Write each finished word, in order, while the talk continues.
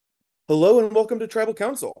Hello and welcome to Tribal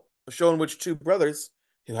Council, a show in which two brothers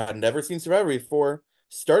who had never seen Survivor before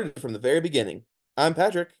started from the very beginning. I'm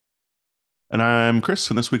Patrick. And I'm Chris,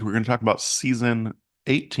 and this week we're going to talk about season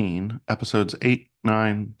 18, episodes 8,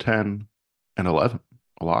 9, 10, and 11.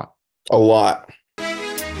 A lot. A lot. I'm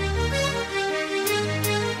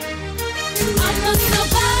a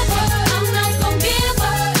survivor. I'm not gonna give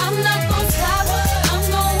up. I'm not gonna stop.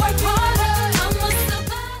 I'm gonna work harder. I'm a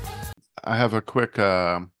survivor. I have a quick,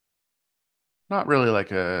 not really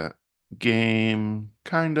like a game,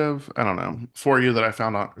 kind of, I don't know, for you that I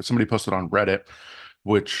found on somebody posted on Reddit,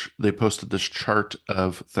 which they posted this chart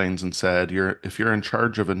of things and said, if you're in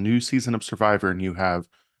charge of a new season of Survivor and you have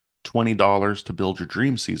 $20 to build your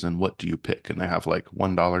dream season, what do you pick? And they have like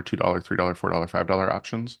 $1, $2, $3, $4, $5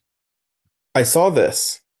 options. I saw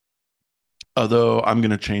this. Although I'm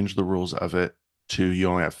going to change the rules of it to you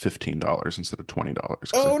only have $15 instead of $20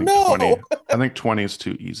 because Oh no! I think 20 is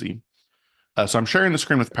too easy. So I'm sharing the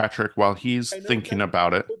screen with Patrick while he's I know thinking exactly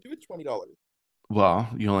about it. what to do with $20. Well,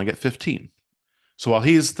 you only get 15. So while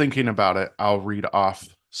he's thinking about it, I'll read off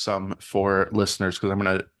some for listeners because I'm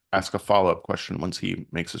going to ask a follow-up question once he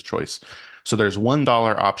makes his choice. So there's $1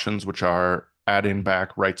 options, which are adding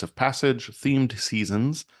back rites of passage, themed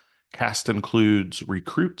seasons. Cast includes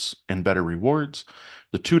recruits and better rewards.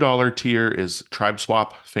 The $2 tier is tribe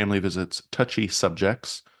swap, family visits, touchy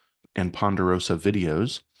subjects, and Ponderosa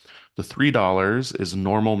videos. The $3 is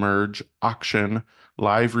normal merge, auction,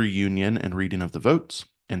 live reunion, and reading of the votes,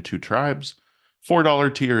 and two tribes.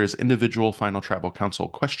 $4 tier is individual final tribal council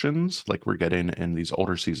questions, like we're getting in these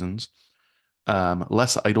older seasons.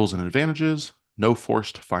 Less idols and advantages, no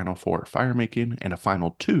forced final four fire making, and a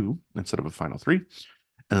final two instead of a final three.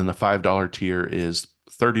 And then the $5 tier is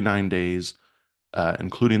 39 days,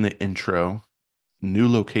 including the intro, new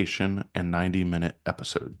location, and 90-minute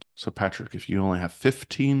episode. So, Patrick, if you only have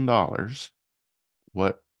 $15,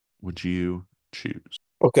 what would you choose?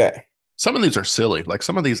 Okay. Some of these are silly. Like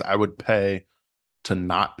some of these I would pay to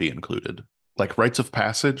not be included. Like rites of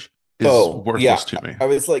passage is Oh, worthless yeah. to me. I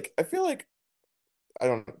was like, I feel like I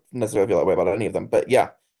don't necessarily feel that way about any of them, but yeah.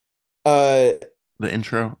 Uh, The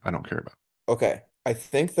intro, I don't care about. okay. I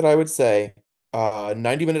think that I would say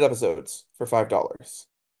 90-minute episodes for $5.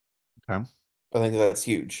 Okay. I think that's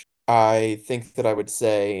huge. I think that I would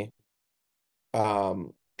say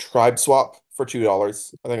Tribe Swap for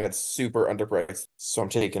 $2. I think that's super underpriced, so I'm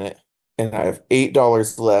taking it. And I have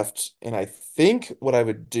 $8 left, and I think what I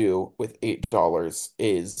would do with $8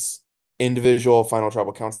 is individual Final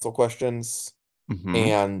Tribal Council questions, Hmm.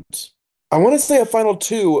 and I want to say a final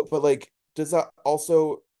two, but like, does that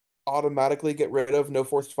also automatically get rid of no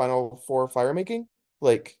forced Final Four fire making?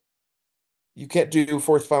 Like, you can't do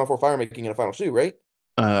forced Final Four fire making in a final two, right?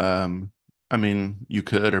 Um, I mean, you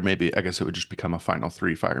could, or maybe I guess it would just become a final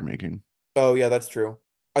three fire making. Oh yeah, that's true.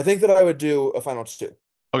 I think that I would do a final two.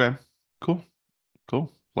 Okay. Cool.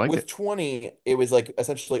 Cool. Like With it. 20, it was like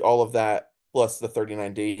essentially all of that plus the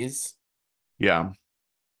 39 days. Yeah.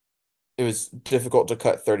 It was difficult to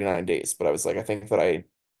cut 39 days, but I was like, I think that I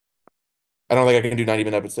don't think I can do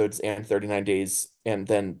 90-minute episodes and 39 days and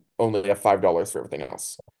then only have $5 for everything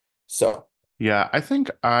else. So, Yeah.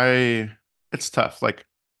 It's tough. Like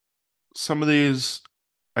some of these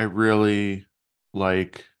I really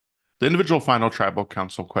like. The individual final tribal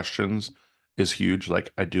council questions is huge.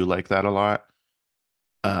 Like I do like that a lot.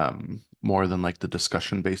 More than like the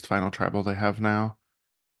discussion based final tribal they have now.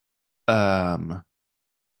 Um,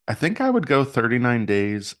 I think I would go 39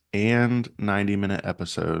 days and 90-minute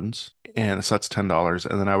episodes. And so that's $10.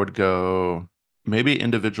 And then I would go maybe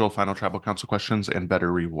individual final tribal council questions and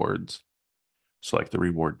better rewards. So like the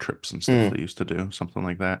reward trips and stuff mm, they used to do, something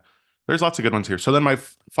like that. There's lots of good ones here. So then my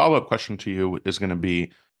follow-up question to you is going to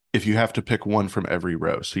be if you have to pick one from every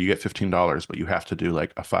row. So you get $15, but you have to do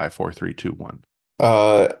like a 5, 4, 3, 2, 1.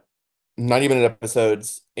 uh, 90-minute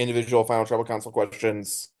episodes, individual Final Tribal Council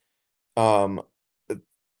questions. Um,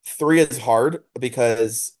 three is hard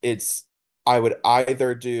because I would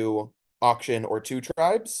either do auction or two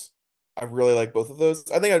tribes. I really like both of those.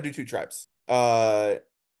 I think I would do two tribes.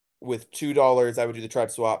 With $2, I would do the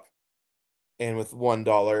tribe swap, and with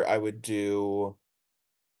 $1, I would do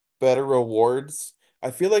better rewards.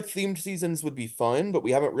 I feel like themed seasons would be fun, but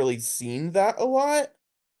we haven't really seen that a lot.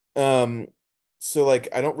 Um, so like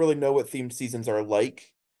I don't really know what themed seasons are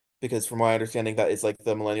like because from my understanding that is like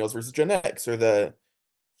the Millennials versus Gen X or the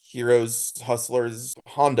Heroes, Hustlers,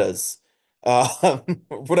 Hondas,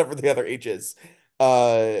 whatever the other H is.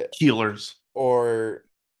 Uh, Healers. or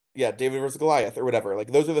yeah, David versus Goliath or whatever.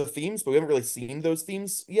 Like those are the themes, but we haven't really seen those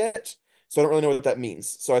themes yet. So I don't really know what that means.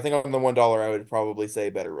 So I think on the $1, I would probably say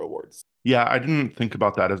better rewards. Yeah, I didn't think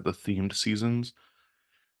about that as the themed seasons.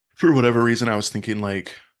 For whatever reason, I was thinking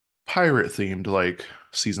like pirate themed, like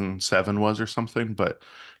season 7 was or something, but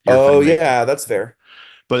your Oh thing make yeah, that's fair.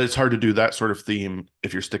 but it's hard to do that sort of theme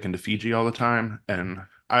if you're sticking to Fiji all the time. And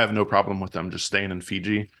I have no problem with them just staying in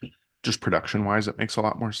Fiji. Just production wise, it makes a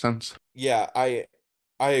lot more sense. Yeah, I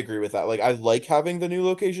agree with that. Like I like having the new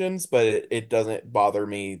locations, but it doesn't bother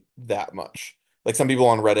me that much. Like some people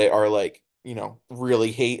on Reddit are like,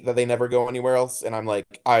 really hate that they never go anywhere else, and I'm like,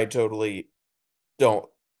 I totally don't.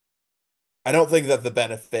 I don't think that the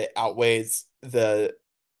benefit outweighs the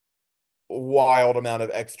wild amount of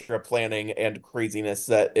extra planning and craziness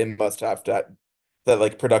that it must have to that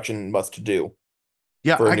like production must do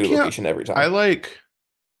Yeah, for a I new can't location every I time. like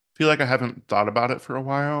feel like I haven't thought about it for a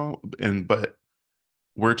while, and but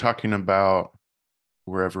we're talking about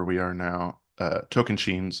wherever we are now,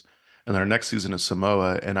 Tocantins, and our next season is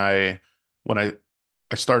Samoa. And when I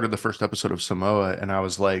started the first episode of Samoa, and I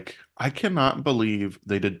was like, I cannot believe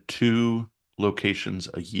they did 2 locations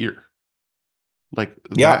a year. Like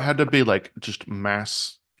that Yeah. had to be like just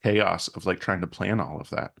mass chaos of like trying to plan all of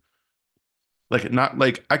that. Like not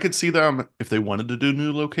like I could see them if they wanted to do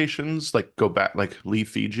new locations, like go back, like leave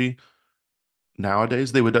Fiji.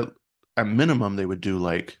 Nowadays, they would at minimum they would do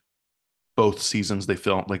like both seasons they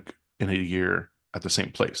film like in a year at the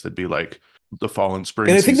same place. They'd be like the fall and spring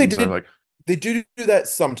And I think seasons are like, they do that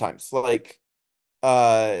sometimes. Like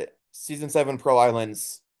season 7 Pearl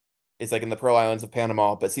Islands is like in the Pearl Islands of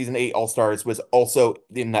Panama, but season 8 All Stars was also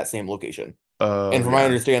in that same location. oh And from my yeah,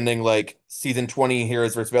 understanding, like season 20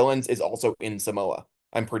 Heroes vs. Villains is also in Samoa,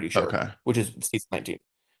 I'm pretty sure, okay, which is season 19.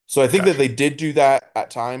 So I think that gotcha. they did do that at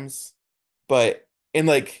times, but in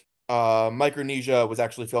like Micronesia was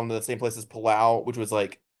actually filmed in the same place as Palau, which was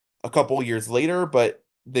like a couple years later, but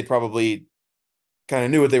they probably kind of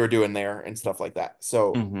knew what they were doing there and stuff like that.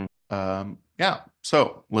 So Yeah.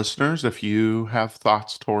 So, listeners, if you have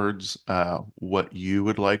thoughts towards what you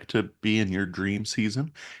would like to be in your dream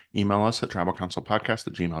season, email us at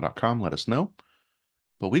tribalcouncilpodcast@gmail.com. Let us know.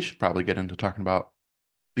 But we should probably get into talking about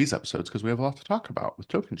these episodes because we have a lot to talk about with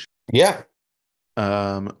Token. yeah.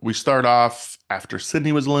 We start off after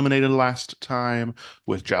Sydney was eliminated last time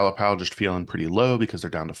with Jalapal just feeling pretty low because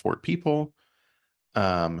they're down to 4 people.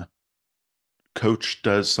 Um, Coach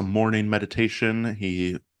does some morning meditation.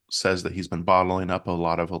 He says that he's been bottling up a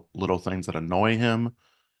lot of little things that annoy him.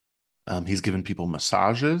 He's given people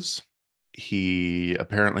massages. He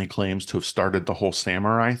apparently claims to have started the whole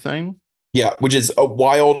samurai thing. Yeah, which is a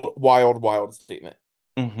wild, wild, wild statement.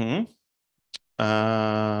 Mm-hmm.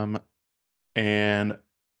 Um, and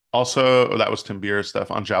also that was Timbira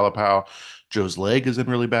stuff on Jalapao. Joe's leg is in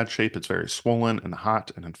really bad shape. It's very swollen and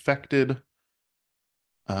hot and infected.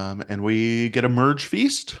 And we get a merge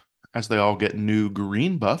feast as they all get new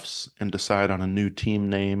green buffs and decide on a new team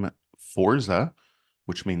name, Forza,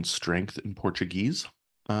 which means strength in Portuguese.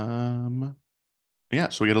 Um, yeah,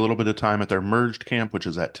 so we get a little bit of time at their merged camp, which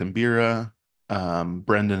is at Timbira.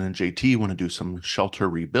 Brendan and JT want to do some shelter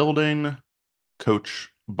rebuilding.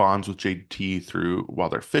 Coach bonds with JT through while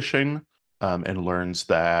they're fishing, and learns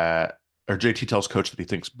that, or JT tells Coach that he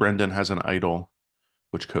thinks Brendan has an idol,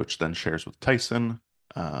 which Coach then shares with Tyson.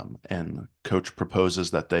 And Coach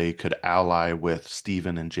proposes that they could ally with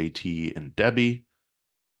Steven and JT and Debbie.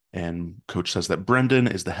 And Coach says that Brendan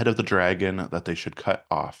is the head of the dragon that they should cut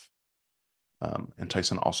off. And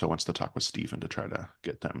Tyson also wants to talk with Steven to try to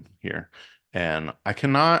get them here. And I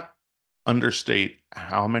cannot understate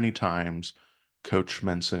how many times Coach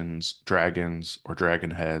mentions dragons or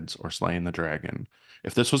dragon heads or slaying the dragon.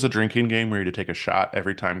 If this was a drinking game where you had to take a shot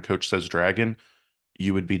every time Coach says dragon,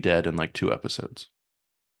 you would be dead in like 2 episodes.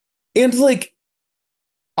 And like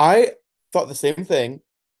I thought the same thing.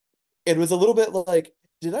 It was a little bit like,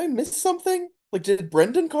 did I miss something? Like, did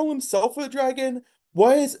Brendan call himself a dragon?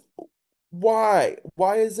 Why is why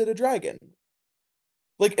is it a dragon?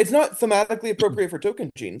 Like, it's not thematically appropriate for token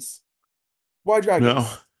genes. Why No,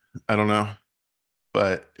 dragons? I don't know.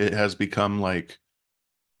 But it has become like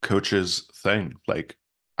Coach's thing. Like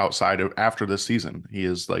outside of after this season, he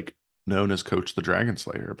is like known as Coach the Dragon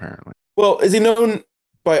Slayer, apparently. Well, is he known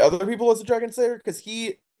by other people as a dragon slayer? Because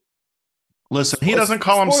he, Listen, he doesn't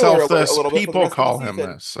call spoiler himself alert, a this. little bit for the People rest of the call him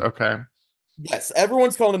season. this. Okay. Yes,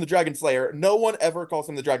 everyone's calling him the Dragon Slayer. No one ever calls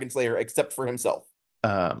him the Dragon Slayer except for himself.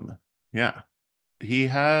 Um, yeah. He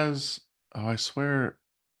has, oh, I swear,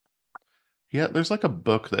 yeah, there's like a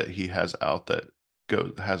book that he has out that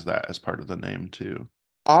has that as part of the name too.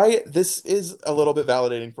 This is a little bit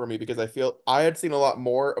validating for me because I feel I had seen a lot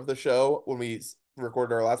more of the show when we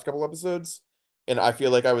recorded our last couple episodes, and I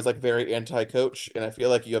feel like I was like very anti-coach, and I feel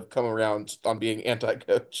like you have come around on being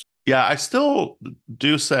anti-coach. Yeah, I still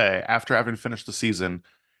do say, after having finished the season,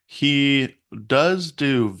 he does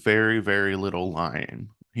do very, very little lying.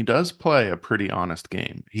 He does play a pretty honest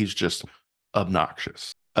game. He's just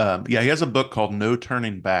obnoxious. Yeah, he has a book called No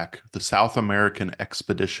Turning Back: The South American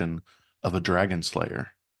Expedition of a Dragon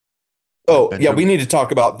Slayer by Oh, yeah, we Benjamin. need to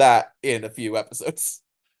talk about that in a few episodes.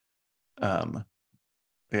 Um,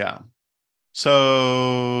 yeah.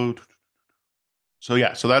 So, so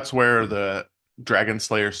that's where the Dragon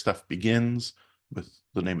Slayer stuff begins. With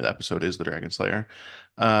the name of the episode is the Dragon Slayer.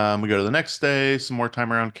 We go to the next day, some more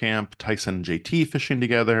time around camp. Tyson and JT fishing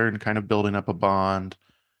together and kind of building up a bond.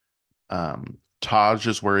 Taj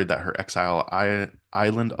is worried that her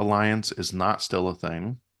Island alliance is not still a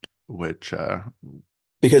thing, which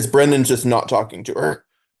Because Brendan's just not talking to her.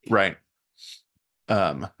 right.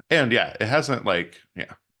 And yeah, it hasn't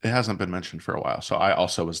been mentioned for a while. So I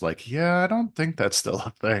also was like, yeah, I don't think that's still a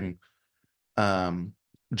thing. Um,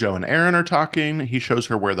 Joe and Aaron are talking. He shows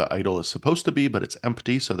her where the idol is supposed to be, but it's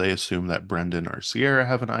empty. So they assume that Brendan or Sierra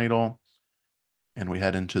have an idol. And we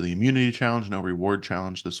head into the immunity challenge, no reward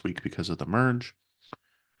challenge this week because of the merge.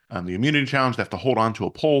 The immunity challenge, they have to hold on to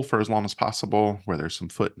a pole for as long as possible, where there's some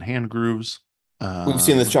foot and hand grooves. We've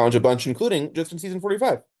seen this Um, challenge a bunch, including just in season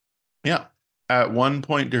 45. yeah. At one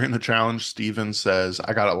point during the challenge, Steven says,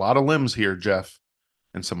 I got a lot of limbs here, Jeff.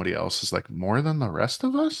 And somebody else is like, more than the rest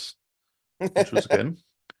of us? Which was good.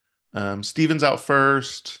 Steven's out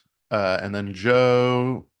first, and then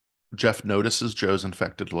Jeff notices Joe's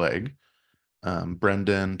infected leg.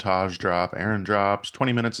 Brendan, Taj drop, Aaron drops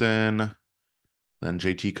 20 minutes in. Then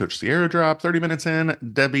JT Coach Sierra drop 30 minutes in.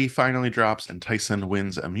 Debbie finally drops, and Tyson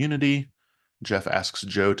wins immunity. Jeff asks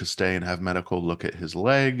Joe to stay and have medical look at his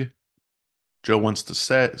leg. Joe wants to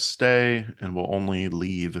stay and will only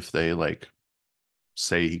leave if they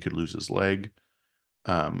say he could lose his leg.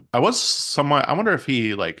 I wonder if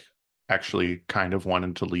he actually kind of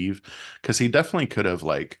wanted to leave, because he definitely could have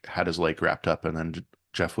had his leg wrapped up and then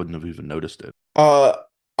Jeff wouldn't have even noticed it. Uh,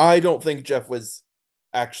 I don't think Jeff was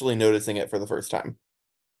actually noticing it for the first time.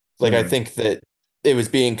 Like, I Hmm. think that it was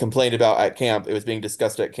being complained about at camp. It was being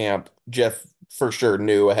discussed at camp. Jeff for sure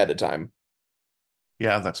knew ahead of time.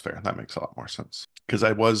 Yeah, that's fair. That makes a lot more sense. Because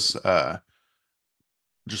I was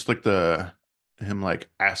just like the him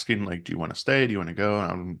asking do you want to stay? Do you want to go?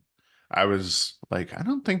 And I was like, I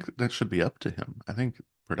don't think that should be up to him. I think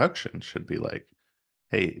production should be like,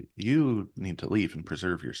 hey, you need to leave and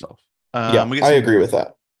preserve yourself. Yeah, We get I some agree with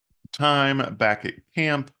that. time back at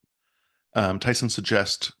camp. Tyson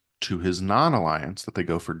suggests to his non-alliance that they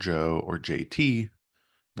go for Joe or JT.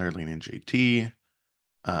 They're leaning JT.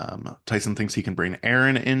 Tyson thinks he can bring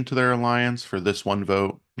Aaron into their alliance for this one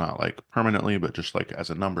vote, not permanently, but just as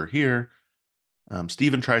a number here.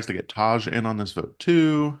 Steven tries to get Taj in on this vote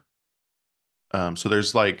too. So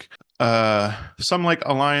there's some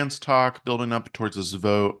alliance talk building up towards this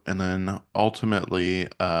vote, and then ultimately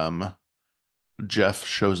Jeff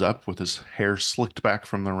shows up with his hair slicked back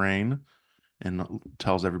from the rain and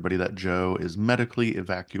tells everybody that Joe is medically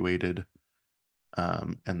evacuated.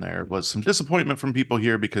 And there was some disappointment from people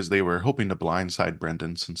here because they were hoping to blindside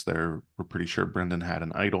Brendan, since they were pretty sure Brendan had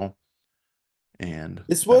an idol, and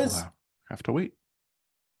This that will was have to wait.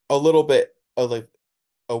 a little bit of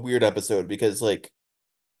a weird episode because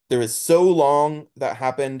there was so long that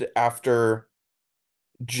happened after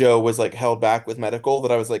Joe was held back with medical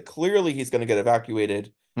that I was like, clearly he's going to get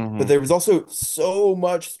evacuated. But Hmm. there was also so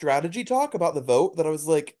much strategy talk about the vote that I was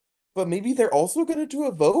like, but maybe they're also going to do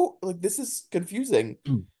a vote? Like, this is confusing.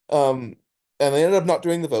 Um, and they ended up not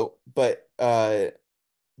doing the vote, but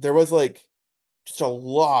there was just a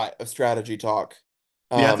lot of strategy talk.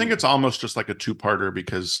 Yeah, I think Um, it's almost just like a two-parter,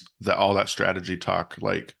 because all that strategy talk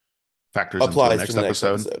factors into the applies to next the next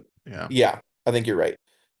episode. episode. Yeah. Yeah, I think you're right.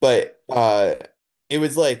 But it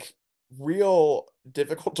was real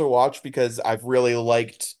difficult to watch because I've really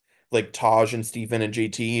liked Taj and Stephen and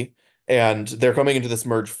JT, and they're coming into this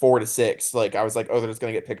merge 4-6. Like, I was like, oh, they're just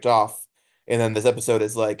gonna get picked off. And then this episode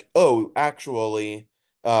is like, oh, actually,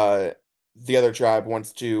 uh the other tribe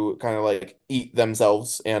wants to kind of eat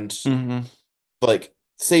themselves and Hmm.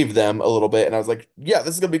 save them a little bit. And I was like, yeah,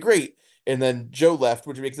 this is gonna be great. And then Joe left,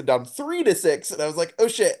 which makes it down 3-6. And I was like, oh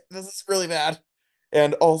shit, this is really bad.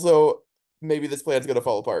 And also, maybe this plan's gonna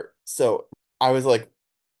fall apart. So I was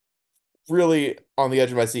really on the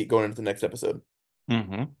edge of my seat going into the next episode.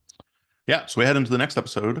 Hmm. Yeah, so we head into the next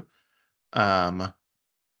episode, um,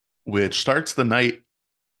 which starts the night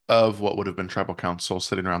of what would have been tribal council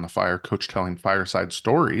sitting around the fire, Coach telling fireside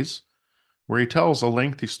stories, where he tells a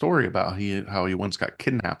lengthy story about how he once got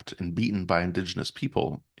kidnapped and beaten by indigenous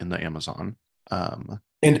people in the Amazon. Um,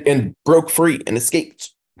 And broke free and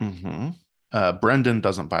escaped. Brendan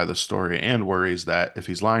doesn't buy the story and worries that if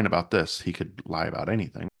he's lying about this, he could lie about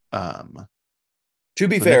anything. To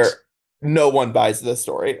be The fair, next, no one buys this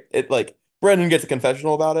story. It like Brendan gets a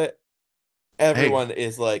confessional about it. hey, Everyone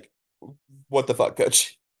is like, "What the fuck,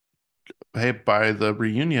 coach?" hey, by the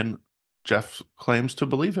reunion, Jeff claims to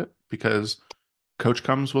believe it because Coach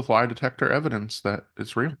comes with lie detector evidence that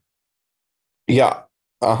it's real. Yeah.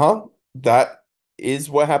 Uh-huh. That is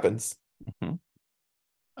what happens. Mhm.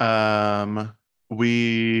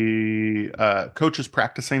 We Coach is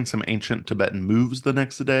practicing some ancient Tibetan moves the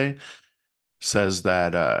next day. Says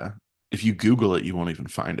that if you Google it, you won't even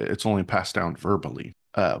find it. It's only passed down verbally.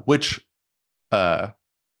 Which uh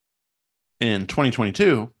in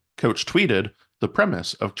 2022, Coach tweeted the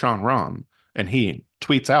premise of Chan Ron, and he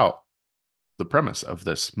tweets out the premise of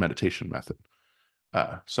this meditation method.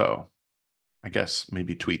 So I guess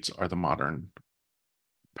maybe tweets are the modern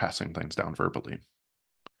passing things down verbally.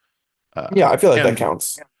 Yeah, I feel like that And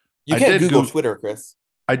counts. You I can't did Google go Twitter, Chris.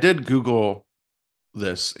 I did Google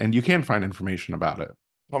this, and you can find information about it.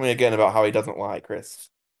 Tell me again about how he doesn't lie, Chris.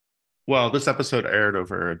 Well, this episode aired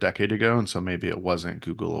over a decade ago, and so maybe it wasn't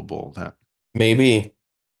Googleable then. Maybe.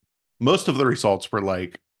 Most of the results were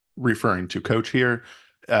like referring to Coach here.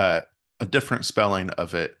 A different spelling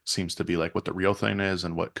of it seems to be like what the real thing is,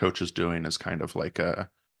 and what Coach is doing is kind of like a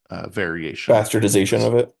variation. Bastardization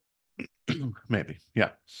of it. Maybe, yeah.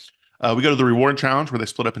 We go to the reward challenge where they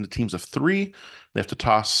split up into teams of 3. They have to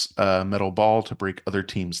toss a metal ball to break other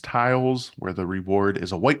teams' tiles, where the reward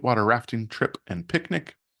is a whitewater rafting trip and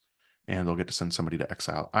picnic, and they'll get to send somebody to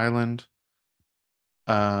Exile Island.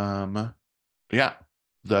 Yeah,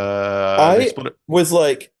 they I split it. was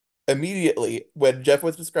like, immediately when Jeff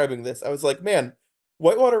was describing this, I was like, man,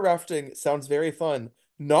 whitewater rafting sounds very fun.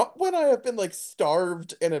 Not when I have been like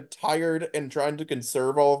starved and am tired and trying to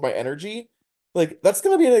conserve all of my energy. Like, that's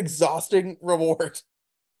gonna be an exhausting reward.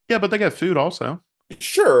 Yeah, but they get food also.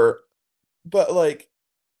 Sure, but like,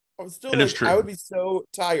 I'm still It is like, I true. would be so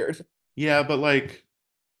tired. Yeah, but like,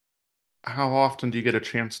 how often do you get a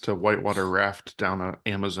chance to whitewater raft down an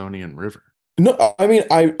Amazonian river? No, I mean,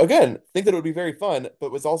 I again think that it would be very fun,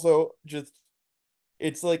 but was also just,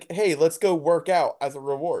 it's like, hey, let's go work out as a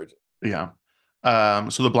reward. Yeah.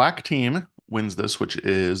 So the black team wins this, which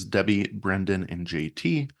is Debbie, Brendan, and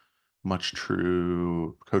JT. Much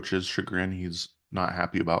true Coach's chagrin. He's not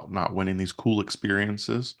happy about not winning these cool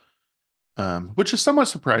experiences. Which is somewhat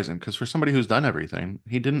surprising because for somebody who's done everything,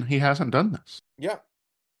 he hasn't done this. Yeah,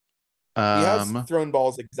 he has Um, thrown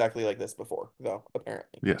balls exactly like this before, though,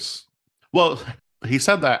 apparently. yes. Well, he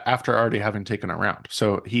said that after already having taken a round.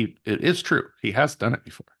 So it is true. He has done it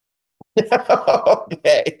before.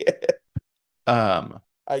 Okay. Um,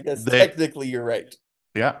 I guess they technically you're right.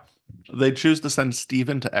 Yeah. They choose to send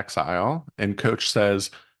Steven to exile, and Coach says,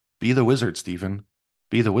 "Be the wizard, Steven.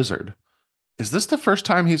 Be the wizard." Is this the first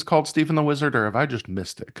time he's called Steven the wizard, or have I just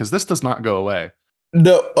missed it? Because this does not go away.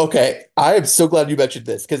 No, okay. I am so glad you mentioned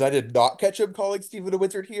this because I did not catch him calling Steven a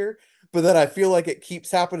wizard here, but then I feel like it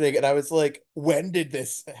keeps happening, and I was like, when did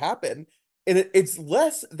this happen? And it's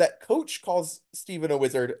less that Coach calls Steven a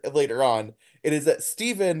wizard later on. It is that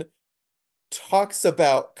Steven talks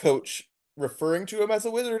about Coach referring to him as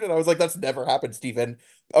a wizard, and I was like, that's never happened, Steven.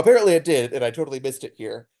 Apparently it did, and I totally missed it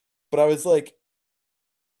here. But I was like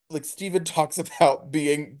Steven talks about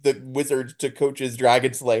being the wizard to Coach's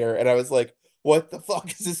Dragon Slayer, and I was like, what the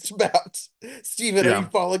fuck is this about? Steven, are you Yeah.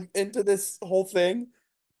 falling into this whole thing?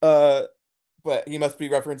 Uh, but he must be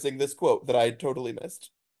referencing this quote that I totally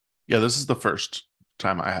missed. Yeah, this is the first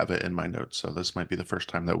time I have it in my notes, so this might be the first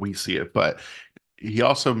time that we see it. But he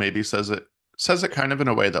also maybe says it kind of in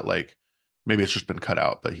a way that like maybe it's just been cut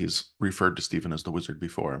out, but he's referred to Steven as the wizard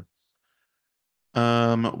before.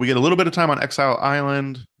 We get a little bit of time on Exile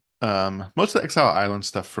Island. Most of the Exile Island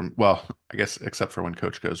stuff from, well, I guess except for when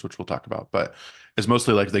Coach goes, which we'll talk about, but it's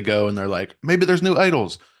mostly like they go and they're like, maybe there's new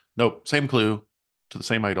idols. Nope, same clue to the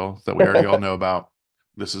same idol that we already all know about.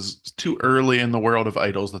 This is too early in the world of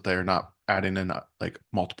idols that they are not adding in like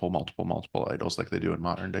multiple idols like they do in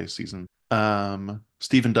modern day season.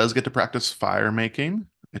 Steven does get to practice fire making.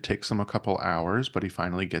 It takes him a couple hours, but he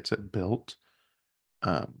finally gets it built.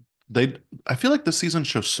 They I feel like the season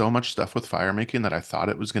shows so much stuff with fire making that I thought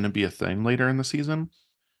it was going to be a thing later in the season,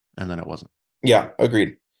 and then it wasn't. Yeah,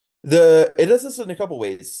 agreed. It does this in a couple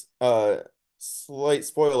ways. Slight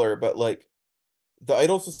spoiler, but like the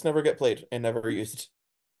idols just never get played and never used.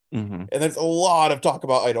 Hmm. And there's a lot of talk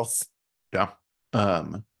about idols. Yeah.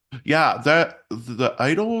 Um, yeah, that the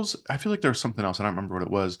idols, I feel like there was something else. I don't remember what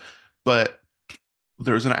it was, but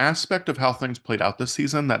there was an aspect of how things played out this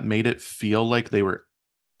season that made it feel like they were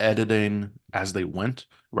editing as they went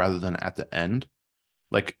rather than at the end.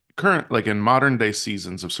 Like in modern day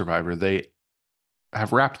seasons of Survivor, they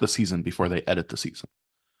have wrapped the season before they edit the season.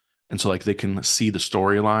 And so like they can see the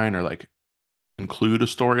storyline or like include a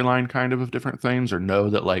storyline kind of different things, or know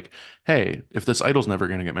that like, hey, if this idol's never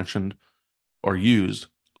going to get mentioned or used,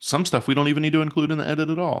 some stuff we don't even need to include in the edit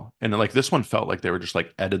at all. And like this one felt like they were just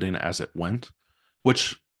like editing as it went,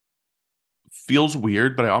 which feels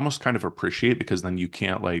weird, but I almost kind of appreciate, because then you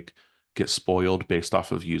can't like get spoiled based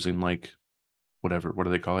off of using like whatever, what do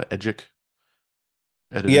they call it? Editing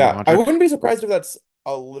Yeah, I logic. wouldn't be surprised if that's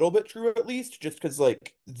a little bit true at least, just because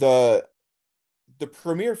like the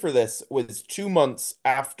premiere for this was 2 months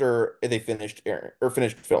after they finished airing or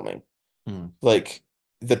finished filming. Hmm. Like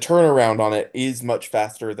the turnaround on it is much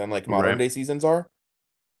faster than like modern Right. day seasons are.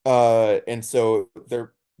 And so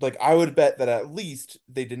they're like, I would bet that at least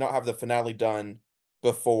they did not have the finale done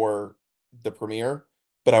before the premiere,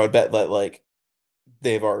 but I would bet that like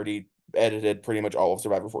they've already edited pretty much all of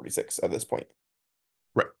Survivor 46 at this point.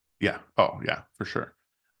 Right. Yeah. Oh, yeah, for sure.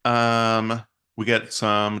 Um, we get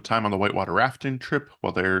some time on the whitewater rafting trip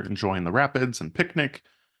while they're enjoying the rapids and picnic.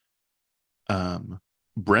 Um,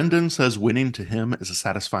 Brendan says winning to him is a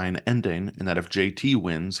satisfying ending, and that if JT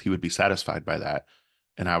wins, he would be satisfied by that.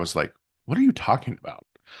 And I was like, what are you talking about?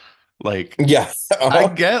 Like, Yeah. I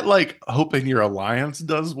get like hoping your alliance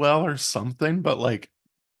does well or something, but like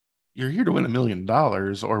you're here to win $1 million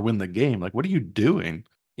or win the game. Like, what are you doing?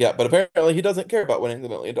 Yeah, but apparently he doesn't care about winning the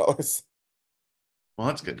 $1 million. Well,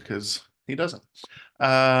 that's good because he doesn't.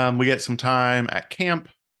 We get some time at camp.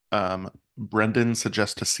 Brendan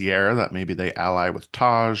suggests to Sierra that maybe they ally with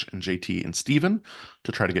Taj and JT and Steven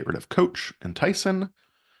to try to get rid of Coach and Tyson.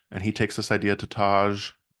 And he takes this idea to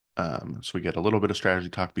Taj. So we get a little bit of strategy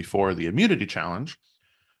talk before the immunity challenge,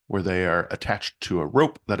 where they are attached to a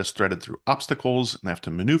rope that is threaded through obstacles and they have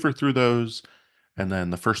to maneuver through those. And then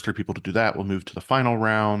the first 3 people to do that will move to the final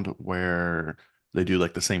round, where they do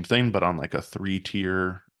like the same thing, but on like a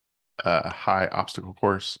 3-tier high obstacle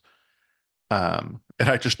course. And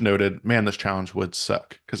I just noted, man, this challenge would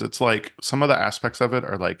suck, because it's like some of the aspects of it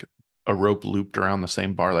are like a rope looped around the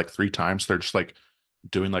same bar like 3 times. They're just like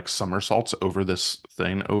doing like somersaults over this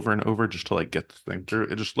thing over and over just to like get the thing through.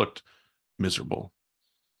 It just looked miserable.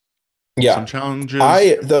 Some Yeah. challenges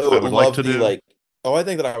I though I would like to love the do. like I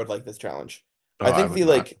think that I would like this challenge. Oh, I I think would the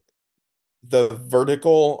not. like the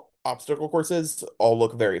vertical obstacle courses all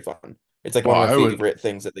look very fun. It's like Well, one of my favorite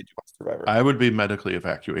things that they do on Survivor. I would be medically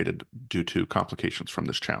evacuated due to complications from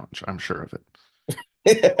this challenge. I'm sure of it.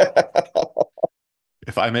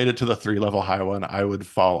 If I made it to the 3-level high one, I would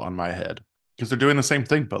fall on my head, because they're doing the same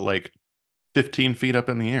thing, but like 15 feet up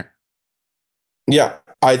in the air. Yeah,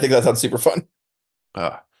 I think that sounds super fun.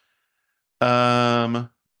 Uh,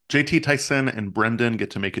 JT, Tyson, and Brendan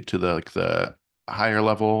get to make it to the higher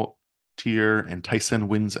level tier, and Tyson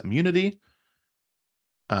wins immunity.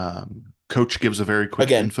 Coach gives a very quick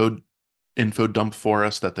Again. info dump for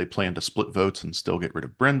us that they plan to split votes and still get rid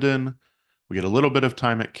of Brendan. We get a little bit of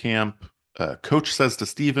time at camp. Coach says to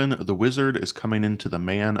Steven, the wizard is coming into the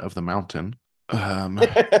man of the mountain.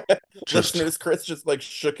 Just Listeners, Chris just like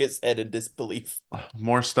shook his head in disbelief.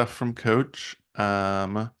 more stuff from Coach.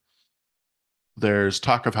 There's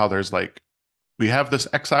talk of how there's like, we have this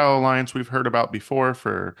Exile Alliance we've heard about before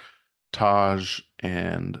for Taj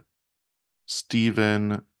and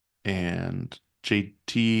Steven and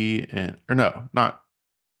JT and, or no, not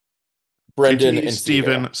Brendan JT, and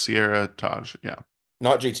Steven, Sierra, Taj. Yeah.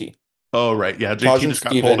 not JT. Oh, right. Yeah. Taj JT and just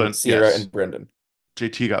got pulled in. Steven, Sierra Yes. and Brendan.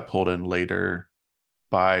 JT got pulled in later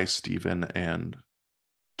by Steven and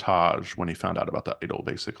Taj when he found out about the idol,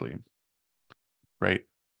 basically. Right?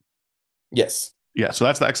 Yes. Yeah. So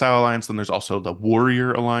that's the Exile Alliance. Then there's also the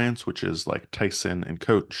Warrior Alliance, which is like Tyson and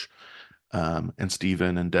Coach, and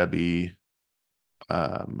Steven and Debbie.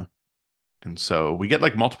 And so we get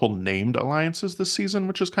like multiple named alliances this season,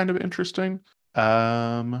 which is kind of interesting.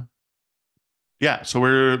 Yeah, so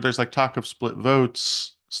there's like talk of split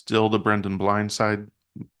votes, still the Brendan blindside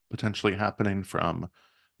potentially happening from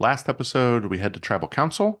last episode. We head to tribal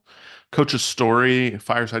council. Coach's story,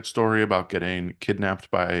 fireside story about getting kidnapped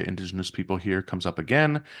by indigenous people here comes up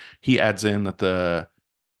again. He adds in that the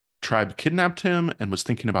tribe kidnapped him and was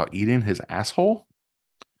thinking about eating his asshole.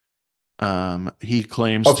 He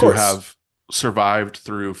claims Of to course. have survived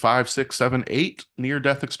through 5, 6, 7, 8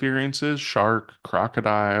 near-death experiences, shark,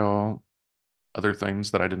 crocodile, other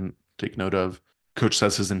things that I didn't take note of. Coach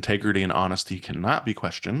says his integrity and honesty cannot be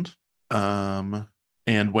questioned.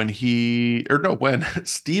 And when when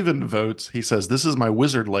Steven votes, he says, "This is my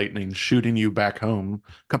wizard lightning shooting you back home."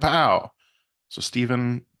 Kapow! So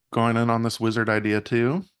Steven going in on this wizard idea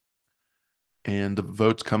too. And the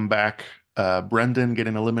votes come back. Brendan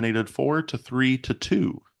getting eliminated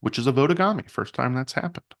 4-3-2, which is a vote-a-gami. First time that's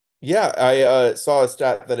happened. Yeah, I saw a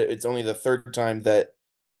stat that it's only the third time that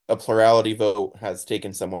a plurality vote has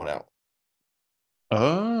taken someone out.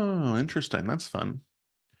 Oh, interesting. That's fun.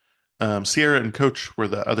 Sierra and Coach were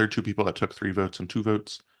the other two people that took 3 votes and 2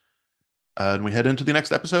 votes. And we head into the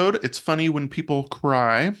next episode. It's funny when people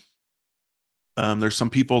cry. There's some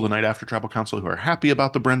people the night after Tribal Council who are happy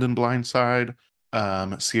about the Brendan blind side.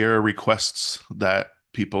 Sierra requests that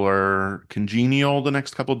people are congenial the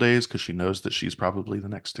next couple days because she knows that she's probably the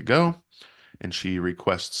next to go. And she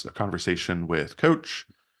requests a conversation with Coach.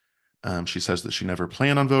 She says that she never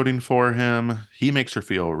planned on voting for him. He makes her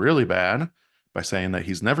feel really bad by saying that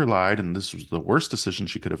he's never lied and this was the worst decision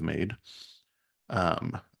she could have made.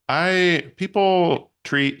 People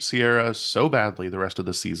treat Sierra so badly the rest of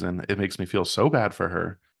the season. It makes me feel so bad for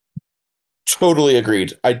her. Totally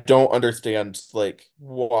agreed. I don't understand like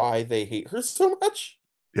why they hate her so much.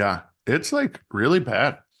 Yeah, it's like really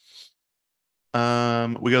bad.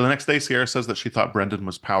 We go the next day. Sierra says that she thought Brendan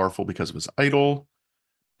was powerful because of his idol.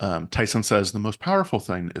 Tyson says the most powerful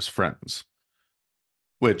thing is friends,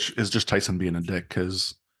 which is just Tyson being a dick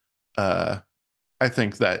because I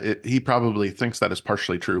think that he probably thinks that is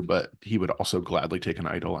partially true, but he would also gladly take an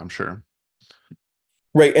idol, I'm sure.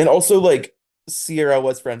 Right. And also like Sierra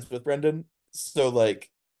was friends with Brendan. So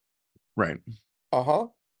like, Right. uh-huh.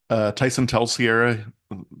 Tyson tells Sierra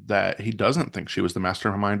that he doesn't think she was the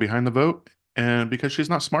mastermind behind the vote, and because she's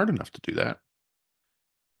not smart enough to do that.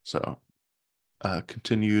 So,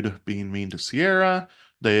 continued being mean to Sierra.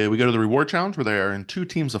 We go to the reward challenge where they are in 2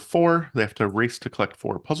 teams of 4. They have to race to collect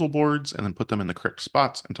 4 puzzle boards and then put them in the correct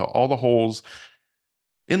spots until all the holes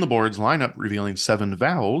in the boards line up, revealing 7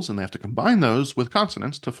 vowels, and they have to combine those with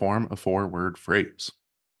consonants to form a 4-word phrase.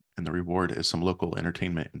 And the reward is some local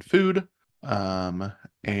entertainment and food.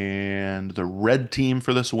 And the red team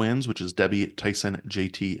for this wins, which is Debbie, Tyson,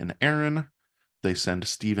 JT, and Aaron. They send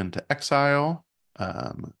Steven to exile.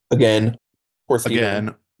 Again. Poor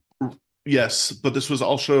Steven. Again, yes, but this was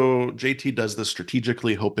also JT does this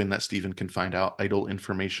strategically, hoping that Steven can find out idol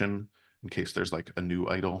information in case there's like a new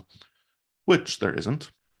idol, which there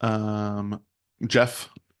isn't. Jeff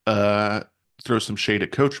throws some shade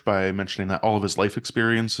at Coach by mentioning that all of his life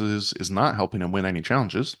experiences is not helping him win any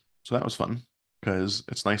challenges. So that was fun because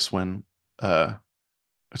it's nice to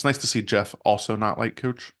see Jeff also not like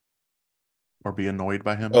Coach or be annoyed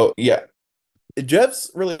by him. Oh, yeah.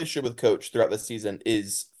 Jeff's relationship with Coach throughout the season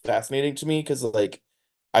is fascinating to me because like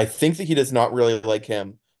I think that he does not really like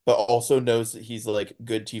him, but also knows that he's like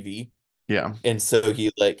good TV. Yeah. And so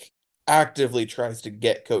he like actively tries to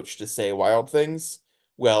get Coach to say wild things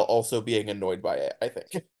while also being annoyed by it, I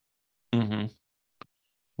think. Mm-hmm.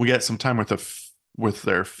 We get some time with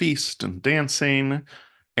their feast and dancing.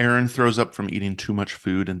 Aaron throws up from eating too much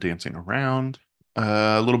food and dancing around.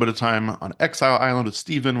 A little bit of time on Exile Island with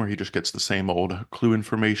Steven, where he just gets the same old clue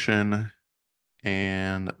information,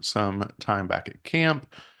 and some time back at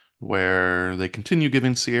camp, where they continue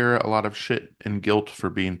giving Sierra a lot of shit and guilt for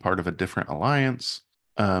being part of a different alliance.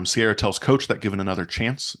 Sierra tells Coach that given another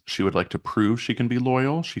chance, she would like to prove she can be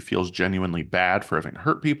loyal. She feels genuinely bad for having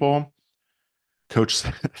hurt people. Coach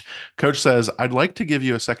says, "I'd like to give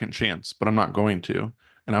you a second chance, but I'm not going to."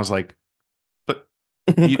 And I was like, "But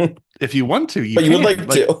if you want to, you But you would can. like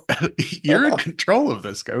to. You're in control of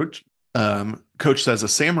this, Coach." Coach says a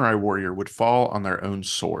samurai warrior would fall on their own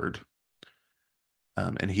sword.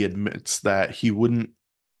 And he admits that he wouldn't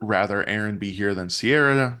rather Aaron be here than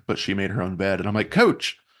Sierra, but she made her own bed. And I'm like,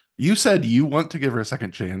 Coach, you said you want to give her a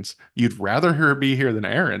second chance. You'd rather her be here than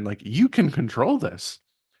Aaron. Like, you can control this.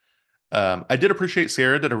 I did appreciate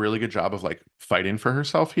Sierra did a really good job of like fighting for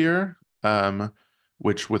herself here.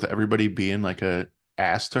 Which with everybody being like a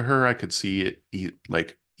ass to her, I could see it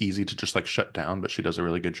like easy to just like shut down, but she does a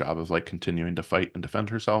really good job of like continuing to fight and defend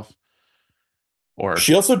herself. Or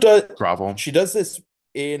She also does grovel. she does this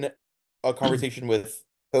in a conversation with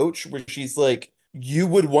Coach where she's like, you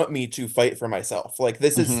would want me to fight for myself. Like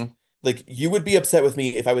this is Mhm. like you would be upset with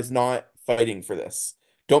me if I was not fighting for this.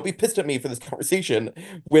 Don't be pissed at me for this conversation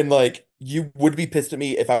when like you would be pissed at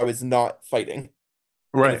me if I was not fighting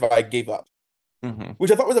and Right. if I gave up. Mhm.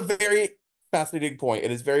 Which I thought was a very fascinating point.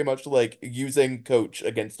 It is very much like using Coach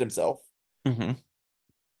against himself. Mhm.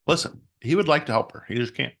 Listen, he would like to help her. He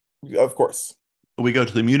just can't. Of course. We go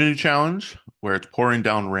to the immunity challenge where it's pouring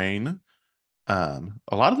down rain. A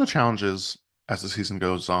lot of the challenges as the season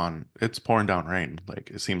goes on, it's pouring down rain.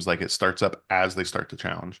 Like it seems like it starts up as they start the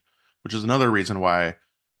challenge, which is another reason why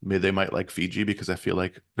maybe they might like Fiji because I feel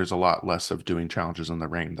like there's a lot less of doing challenges in the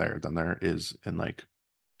rain there than there is in like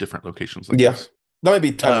different locations like Yeah. this. That might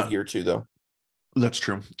be time Uh, of year too, though. That's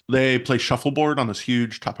true. They play shuffleboard on this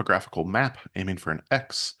huge topographical map, aiming for an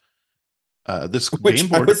X. This Which game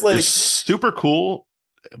I board was is like, super cool,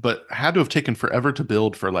 but had to have taken forever to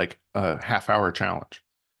build for like a half-hour challenge.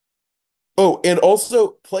 oh, and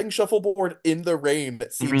also playing shuffleboard in the rain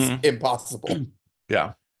seems Mhm. impossible.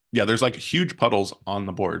 Yeah. Yeah, there's like huge puddles on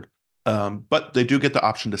the board. But they do get the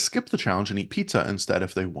option to skip the challenge and eat pizza instead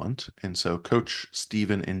if they want. And so Coach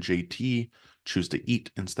Steven and JT choose to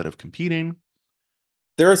eat instead of competing.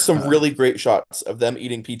 There are some Uh, really great shots of them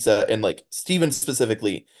eating pizza, and like Steven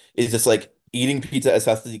specifically is just like eating pizza as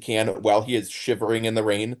fast as he can while he is shivering in the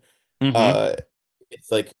rain. mhm. Uh,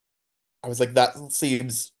 it's like I was like, that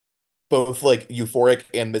seems both like euphoric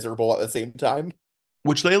and miserable at the same time.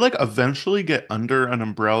 Which they like eventually get under an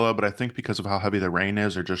umbrella, but I think because of how heavy the rain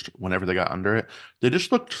is, or just whenever they got under it, they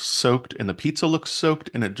just looked soaked, and the pizza looks soaked,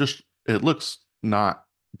 and it looks not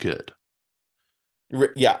good.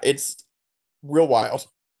 Yeah, it's real wild.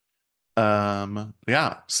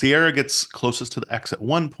 Yeah, Sierra gets closest to the X at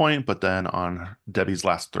one point, but then on Debbie's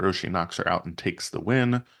last throw, she knocks her out and takes the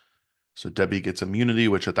win. So Debbie gets immunity,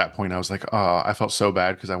 which at that point I was like, oh, I felt so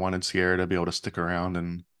bad because I wanted Sierra to be able to stick around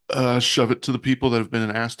and shove it to the people that have been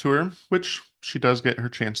an ass to her, which she does get her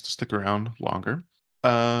chance to stick around longer.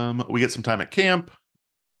 We get some time at camp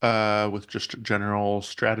with just general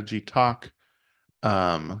strategy talk.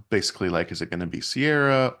 Basically, like, is it going to be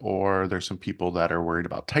Sierra, or there's some people that are worried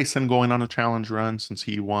about Tyson going on a challenge run since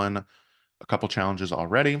he won a couple challenges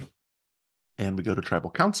already. And we go to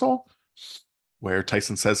tribal council, where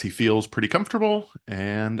Tyson says he feels pretty comfortable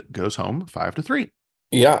and goes home 5-3.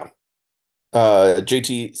 Yeah.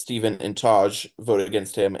 JT, Steven, and Taj vote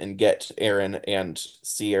against him and get Aaron and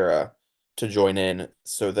Sierra to join in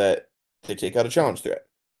so that they take out a challenge threat.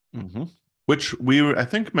 Mm-hmm. Which I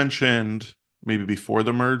think, mentioned maybe before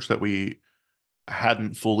the merge that we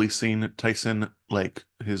hadn't fully seen Tyson, like,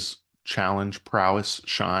 his challenge prowess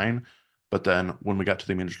shine. But then when we got to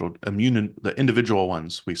the individual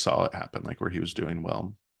ones, we saw it happen, like where he was doing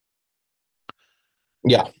well.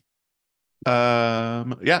 Yeah.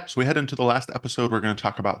 Yeah, so we head into the last episode we're going to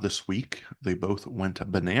talk about this week. They both went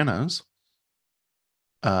bananas.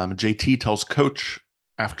 JT tells Coach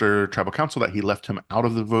after tribal council that he left him out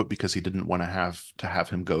of the vote because he didn't want to have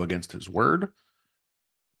him go against his word.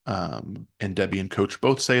 And Debbie and Coach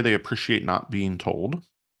both say they appreciate not being told.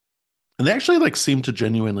 And they actually like seem to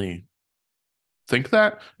genuinely think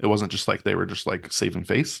that. It wasn't just like they were just like saving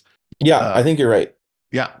face. Yeah, I think you're right.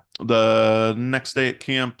 Yeah. The next day at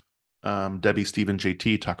camp, Debbie, Steve, and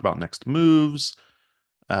JT talk about next moves.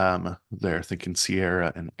 They're thinking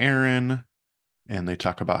Sierra and Aaron, and they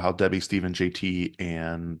talk about how Debbie, Steve, and JT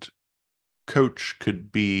and Coach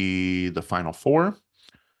could be the final four.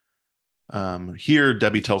 Here,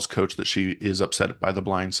 Debbie tells Coach that she is upset by the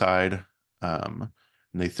blind side. And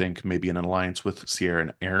they think maybe an alliance with Sierra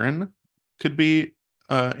and Aaron could be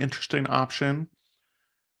an interesting option.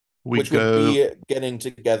 Which would be getting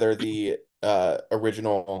together the their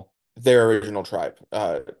original tribe.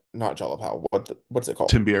 Not Jalapal. What's it called?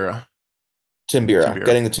 Timbira. Timbira.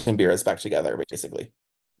 Getting the Timbiras back together, basically.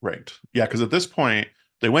 Right. Yeah, because at this point,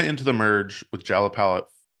 they went into the merge with Jalapal at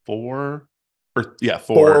 4. Or yeah,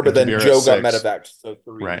 4, But and then Timbira Joe at got 6. medevaced, so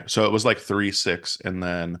 3. Right. So it was like 3-6, and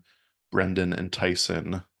then Brendan and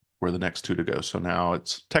Tyson were the next two to go. So now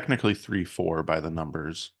it's technically 3-4 by the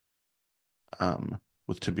numbers.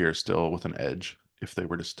 With Timbira still with an edge if they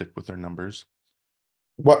were to stick with their numbers.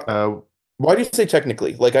 What? Why do you say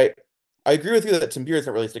technically? Like I agree with you that Timbira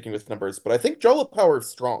isn't really sticking with numbers, but I think Jalapal is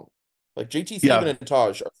strong. Like JT, Steven, Yeah. and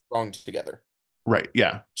Taj are strong together. Right.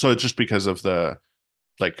 Yeah. So it's just because of the,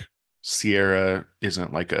 like, Sierra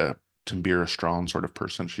isn't like a Timbira strong sort of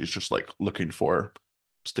person. She's just like looking for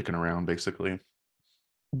sticking around, basically.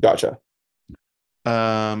 Gotcha.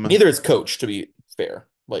 Neither is Coach, to be fair.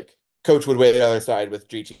 Like Coach would weigh the other side with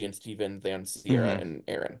JT and Steven than Sierra and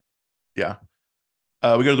Aaron. Yeah.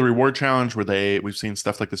 We go to the reward challenge where we've seen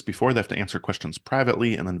stuff like this before. They have to answer questions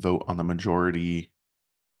privately and then vote on the majority,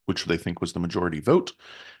 which they think was the majority vote,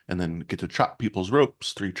 and then get to chop people's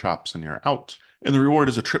ropes. 3 chops and you're out. And the reward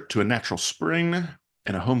is a trip to a natural spring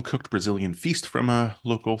and a home-cooked Brazilian feast from a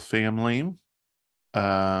local family.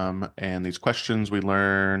 And these questions, we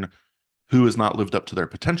learn who has not lived up to their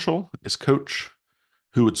potential is Coach,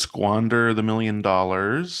 who would squander the $1 million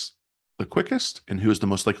the quickest, and who is the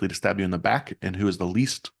most likely to stab you in the back, and who is the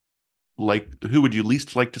least who would you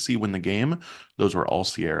least like to see win the game. Those were all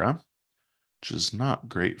Sierra, which is not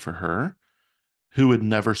great for her. Who would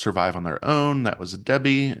never survive on their own? That was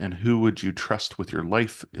Debbie. And who would you trust with your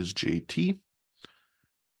life is JT.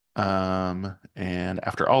 And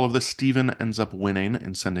after all of this, Steven ends up winning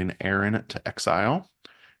and sending Aaron to exile.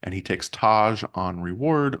 And he takes Taj on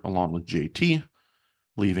reward along with JT,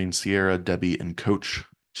 leaving Sierra, Debbie, and Coach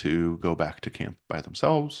to go back to camp by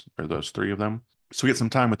themselves, or those three of them. So we get some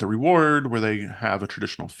time with the reward where they have a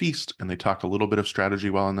traditional feast and they talk a little bit of strategy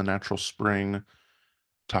while in the natural spring,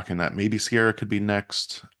 talking that maybe Sierra could be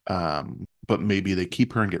next, but maybe they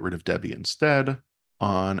keep her and get rid of Debbie instead.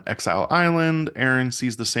 On Exile Island, Aaron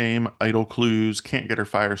sees the same idle clues, can't get her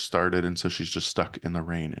fire started, and so she's just stuck in the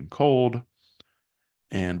rain and cold.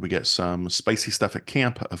 And we get some spicy stuff at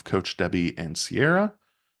camp of Coach Debbie and Sierra,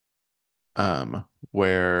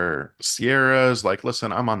 where Sierra's like,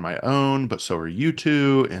 listen, I'm on my own, but so are you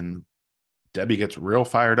two. And Debbie gets real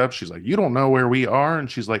fired up. She's like, you don't know where we are. And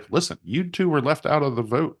she's like, listen, you two were left out of the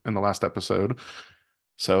vote in the last episode.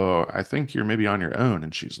 So I think you're maybe on your own.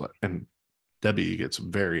 And she's like, and Debbie gets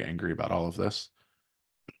very angry about all of this,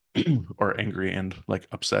 or angry and like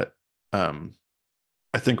upset.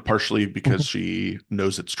 I think partially because she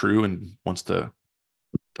knows it's true and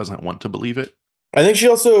doesn't want to believe it. I think she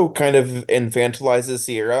also kind of infantilizes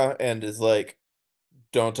Sierra and is like,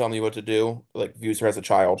 don't tell me what to do, like views her as a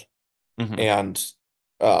child. Mhm. And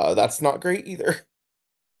that's not great either.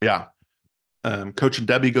 Yeah. Coach and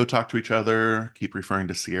Debbie go talk to each other, keep referring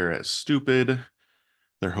to Sierra as stupid.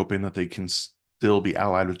 They're hoping that they can still be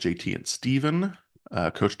allied with JT and Steven.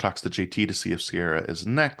 Coach talks to JT to see if Sierra is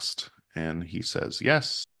next, and he says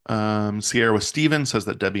yes. Sierra with Steven says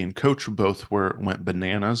that Debbie and Coach both went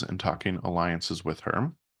bananas and talking alliances with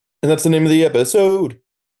her. And that's the name of the episode.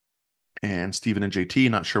 And Steven and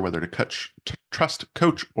JT not sure whether to trust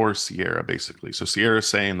Coach or Sierra, basically. So Sierra's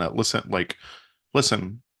saying that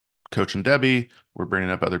listen, Coach and Debbie, we're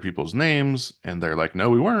bringing up other people's names, and they're like,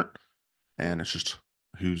 no, we weren't. And it's just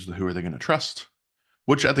who are they going to trust?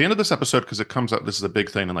 Which at the end of this episode, because it comes out, this is a big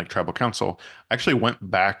thing in like tribal council. I actually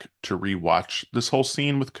went back to rewatch this whole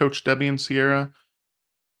scene with Coach Debbie and Sierra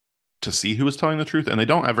to see who was telling the truth, and they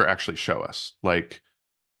don't ever actually show us. Like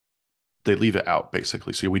they leave it out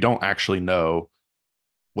basically, so we don't actually know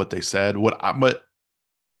what they said. What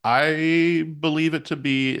I believe it to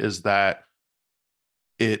be is that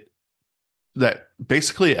that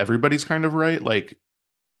basically everybody's kind of right. Like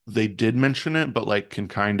they did mention it, but like can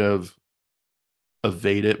kind of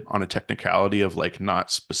evade it on a technicality of like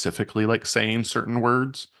not specifically like saying certain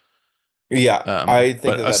words. Yeah, I think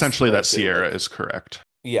But that that's essentially that correct too. Sierra Like, is correct.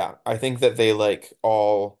 yeah, I think that they like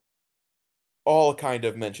all kind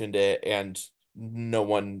of mentioned it, and no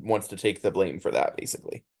one wants to take the blame for that,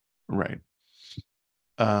 basically. Right.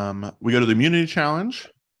 We go to the immunity challenge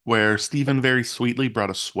where Stephen very sweetly brought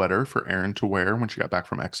a sweater for Erin to wear when she got back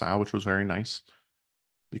from exile, which was very nice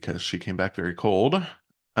because she came back very cold.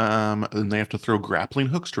 And they have to throw grappling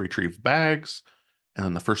hooks to retrieve bags. And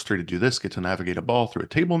then the first three to do this get to navigate a ball through a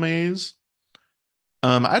table maze.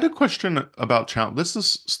 I had a question about challenge. This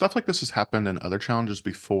is stuff like this has happened in other challenges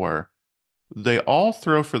before. They all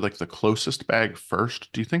throw for like the closest bag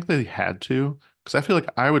first. Do you think they had to? Because I feel like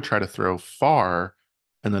I would try to throw far,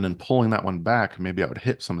 and then in pulling that one back, maybe I would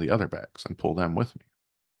hit some of the other bags and pull them with me.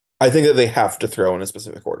 I think that they have to throw in a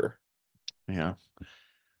specific order. Yeah,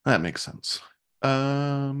 that makes sense.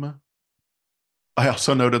 I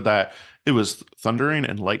also noted that it was thundering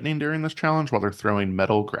and lightning during this challenge while they're throwing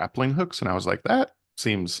metal grappling hooks, and I was like, that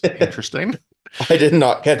seems interesting. I did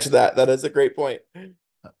not catch that. That is a great point.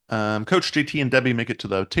 Coach JT and Debbie make it to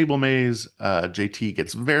the table maze. JT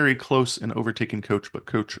gets very close in overtaking Coach, but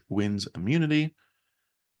Coach wins immunity.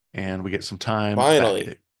 And we get some time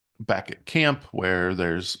Finally. back at camp where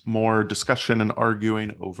there's more discussion and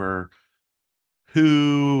arguing over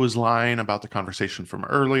who was lying about the conversation from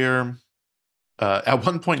earlier. At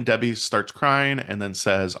one point, Debbie starts crying and then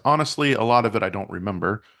says, honestly, a lot of it I don't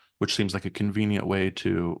remember, which seems like a convenient way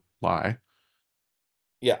to lie.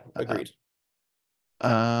 Yeah, agreed.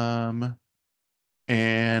 And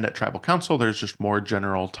at Tribal Council, there's just more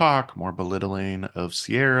general talk, more belittling of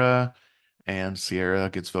Sierra, and Sierra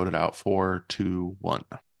gets voted out 4-1,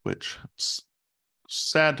 which is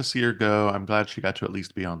sad to see her go. I'm glad she got to at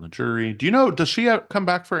least be on the jury. Do you know, does she come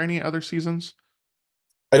back for any other seasons?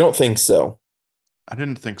 I don't think so. I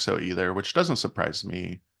didn't think so either, which doesn't surprise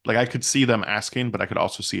me. Like I could see them asking, but I could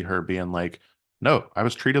also see her being like, no, I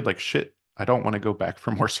was treated like shit. I don't want to go back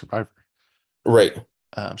for more Survivor. Right.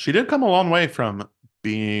 She did come a long way from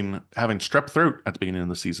having strep throat at the beginning of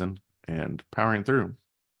the season and powering through.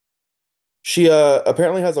 She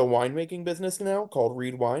apparently has a winemaking business now called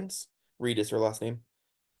Reed Wines. Reed is her last name.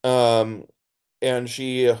 Um, and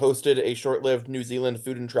she hosted a short-lived New Zealand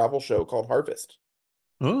food and travel show called Harvest.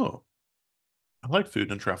 Oh, I like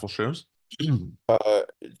food and travel shows. Uh,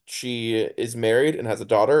 she is married and has a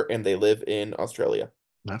daughter, and they live in Australia.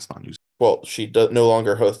 That's not news. Well, she no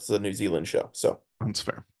longer hosts a New Zealand show, so That's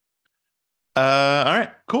fair. All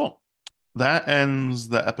right, cool. That ends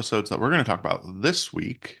the episodes that we're going to talk about this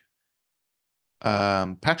week.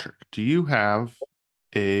 Patrick, do you have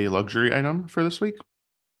a luxury item for this week?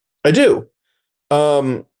 I do.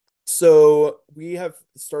 Um, so we have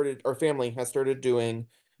started, our family has started doing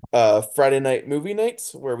Friday night movie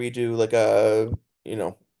nights where we do like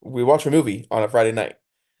we watch a movie on a Friday night.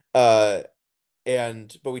 Uh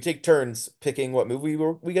but we take turns picking what movie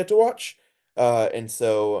we get to watch. And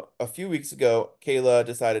so a few weeks ago, Kayla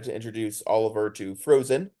decided to introduce Oliver to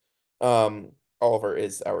Frozen. Oliver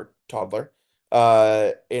is our toddler.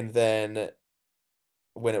 And then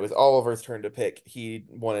when it was Oliver's turn to pick, he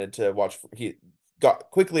wanted to watch. He got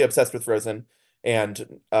quickly obsessed with Frozen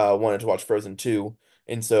and wanted to watch Frozen 2.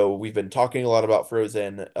 And so we've been talking a lot about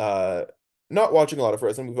Frozen. Not watching a lot of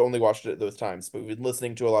Frozen. We've only watched it those times, but we've been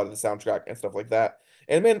listening to a lot of the soundtrack and stuff like that.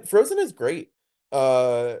 And man, Frozen is great.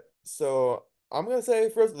 So I'm gonna say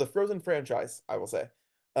Frozen, the Frozen franchise, I will say.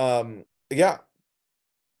 Yeah.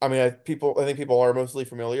 I mean, I think people are mostly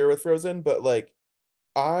familiar with Frozen, but like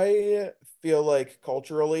I feel like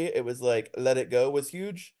culturally it was like Let It Go was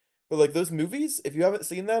huge. But like those movies, if you haven't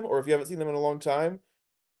seen them or if you haven't seen them in a long time,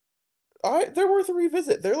 they're worth a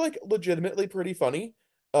revisit. They're like legitimately pretty funny.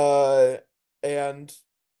 Uh and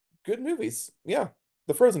good movies. Yeah.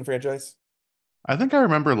 The Frozen franchise. I think I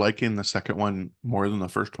remember liking the second one more than the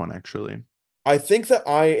first one, actually. I think that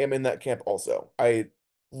I am in that camp also. I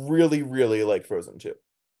really, really like Frozen too.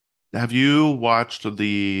 Have you watched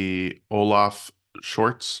the Olaf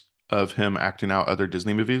shorts of him acting out other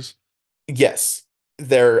Disney movies? Yes,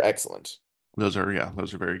 they're excellent. Those are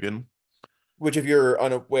very good. Which if you're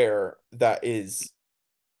unaware, that is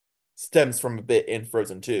stems from a bit in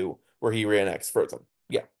Frozen 2 where he reenacts Frozen.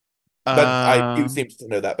 Yeah. But I do Um, seem to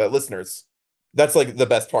know that, but listeners, that's like the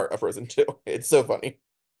best part of Frozen 2. It's so funny.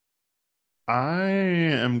 I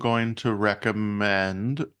am going to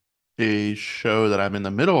recommend a show that I'm in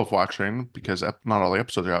the middle of watching because not all the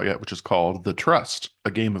episodes are out yet, which is called The Trust,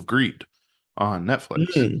 A Game of Greed on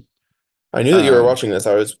Netflix. Hmm. I knew that you were Um, watching this.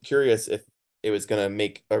 I was curious if it was gonna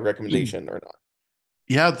make a recommendation or not.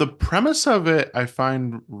 yeah, the premise of it I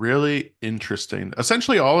find really interesting.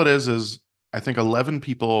 Essentially, all it is I think 11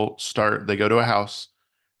 people they go to a house,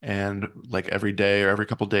 and like every day or every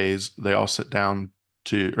couple days, they all sit down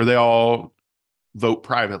or they all vote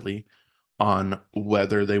privately on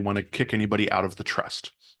whether they want to kick anybody out of the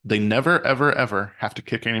trust. They never, ever, ever have to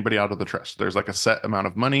kick anybody out of the trust. There's like a set amount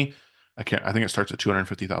of money. I think it starts at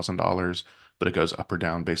 $250,000, but it goes up or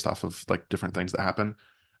down based off of like different things that happen.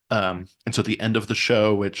 And so at the end of the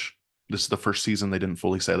show, which this is the first season, they didn't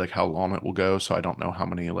fully say like how long it will go. So I don't know how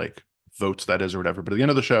many like votes that is or whatever. But at the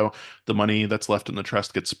end of the show, the money that's left in the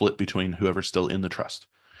trust gets split between whoever's still in the trust.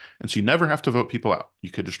 And so you never have to vote people out.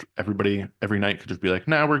 You could just, everybody every night could just be like,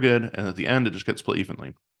 nah, we're good. And at the end, it just gets split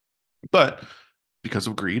evenly. But because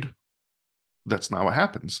of greed, that's not what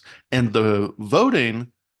happens. And the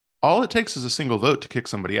voting, all it takes is a single vote to kick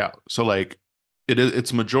somebody out. So like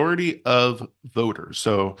it's majority of voters.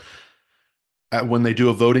 So when they do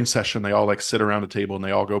a voting session, they all like sit around a table and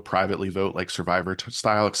they all go privately vote like Survivor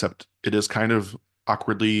style, except it is kind of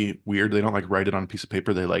awkwardly weird. They don't like write it on a piece of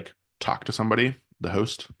paper. They like talk to somebody, the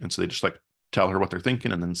host. And so they just like tell her what they're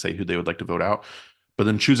thinking and then say who they would like to vote out. But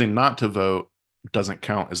then choosing not to vote doesn't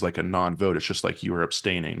count as like a non-vote. It's just like you are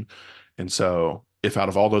abstaining. And so if out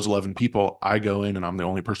of all those 11 people, I go in and I'm the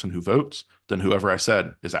only person who votes, then whoever I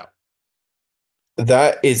said is out.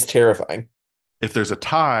 That is terrifying. If there's a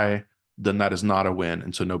tie, then that is not a win.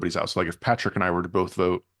 And so nobody's out. So like if Patrick and I were to both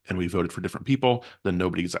vote and we voted for different people, then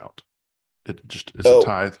nobody's out. It just is a Oh,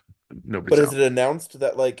 tie. but Nobody's is out. it announced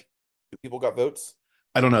that like people got votes?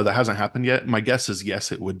 I don't know. That hasn't happened yet. My guess is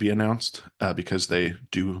yes, it would be announced because they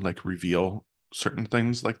do like reveal certain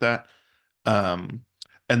things like that. Um,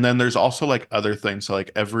 and then there's also like other things. So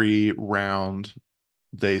like every round,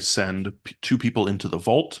 they send two people into the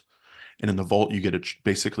vault. And in the vault, you get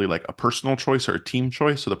basically like a personal choice or a team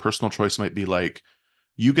choice. So the personal choice might be like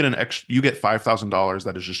you get $5,000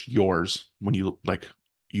 that is just yours when you like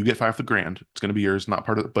you get 5 grand. It's going to be yours, not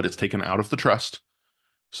part of it, but it's taken out of the trust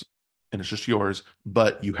and it's just yours.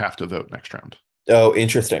 But you have to vote next round. Oh,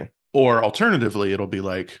 interesting. Or alternatively, it'll be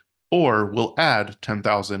like, or we'll add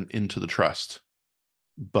 10,000 into the trust,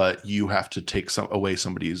 but you have to take away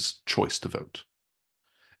somebody's choice to vote.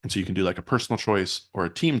 And so you can do like a personal choice or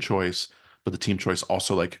a team choice, but the team choice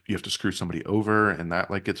also like you have to screw somebody over and that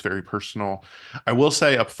like gets very personal. I will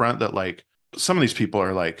say up front that like some of these people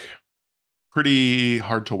are like pretty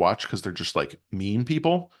hard to watch because they're just like mean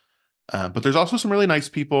people. But there's also some really nice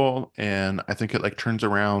people, and I think it like turns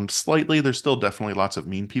around slightly. There's still definitely lots of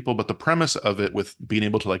mean people, but the premise of it with being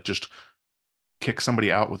able to like just kick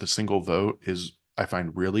somebody out with a single vote is I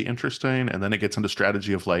find really interesting. And then it gets into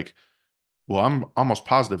strategy of like, well, I'm almost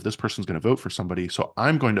positive this person's going to vote for somebody, so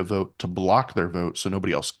I'm going to vote to block their vote so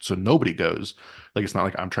nobody goes. Like it's not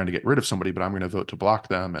like I'm trying to get rid of somebody, but I'm going to vote to block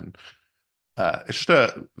them. And it's just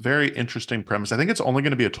a very interesting premise. I think it's only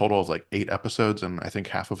going to be a total of like 8 episodes, and I think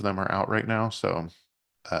half of them are out right now. So,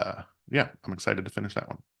 yeah, I'm excited to finish that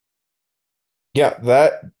one. Yeah,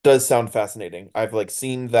 that does sound fascinating. I've like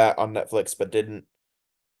seen that on Netflix, but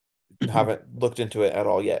haven't looked into it at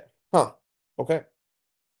all yet. Huh. Okay.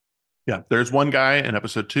 Yeah, there's one guy in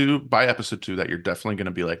by episode 2, that you're definitely going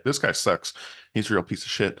to be like, this guy sucks. He's a real piece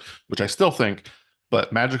of shit, which I still think.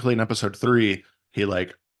 But magically in episode 3, he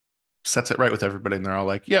like sets it right with everybody, and they're all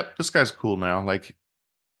like, yep, this guy's cool now. Like,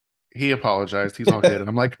 he apologized. He's all good. And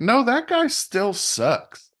I'm like, no, that guy still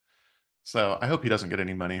sucks. So I hope he doesn't get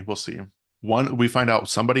any money. We'll see. We find out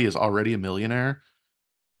somebody is already a millionaire,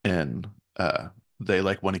 and they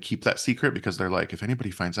like want to keep that secret because they're like, if anybody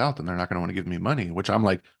finds out, then they're not going to want to give me money, which I'm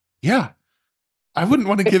like, yeah, I wouldn't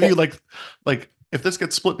want to give you like if this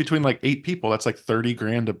gets split between like 8 people, that's like 30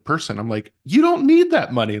 grand a person. I'm like, you don't need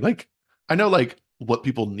that money. Like, I know like what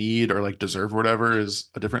people need or like deserve or whatever is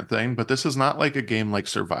a different thing, but this is not like a game like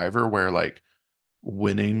Survivor where like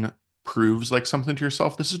winning proves like something to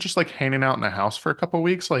yourself. This is just like hanging out in a house for a couple of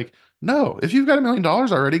weeks. Like, no, if you've got $1 million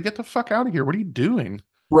already, get the fuck out of here. What are you doing?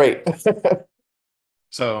 Right.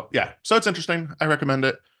 So yeah, so it's interesting. I recommend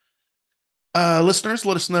it. Listeners,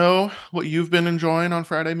 let us know what you've been enjoying on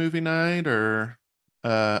Friday movie night or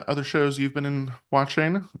other shows you've been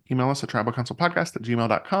watching. Email us at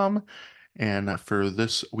tribalcouncilpodcast@gmail.com. And for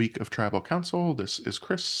this week of Tribal Council, this is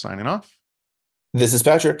Chris signing off, This is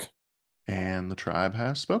Patrick. and the tribe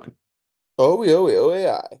has spoken. Oh,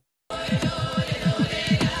 yeah.